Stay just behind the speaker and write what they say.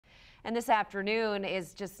And this afternoon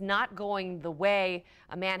is just not going the way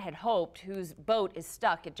a man had hoped, whose boat is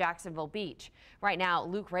stuck at Jacksonville Beach. Right now,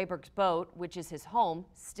 Luke Rehberg's boat, which is his home,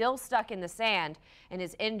 still stuck in the sand, and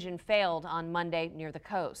his engine failed on Monday near the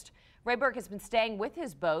coast. Rehberg has been staying with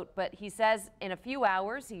his boat, but he says in a few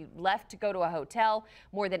hours he left to go to a hotel.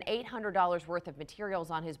 More than $800 worth of materials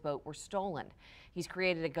on his boat were stolen. He's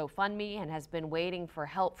created a GoFundMe and has been waiting for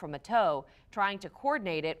help from a tow, trying to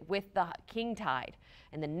coordinate it with the king tide.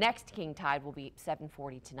 And the next king tide will be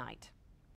 7:40 tonight.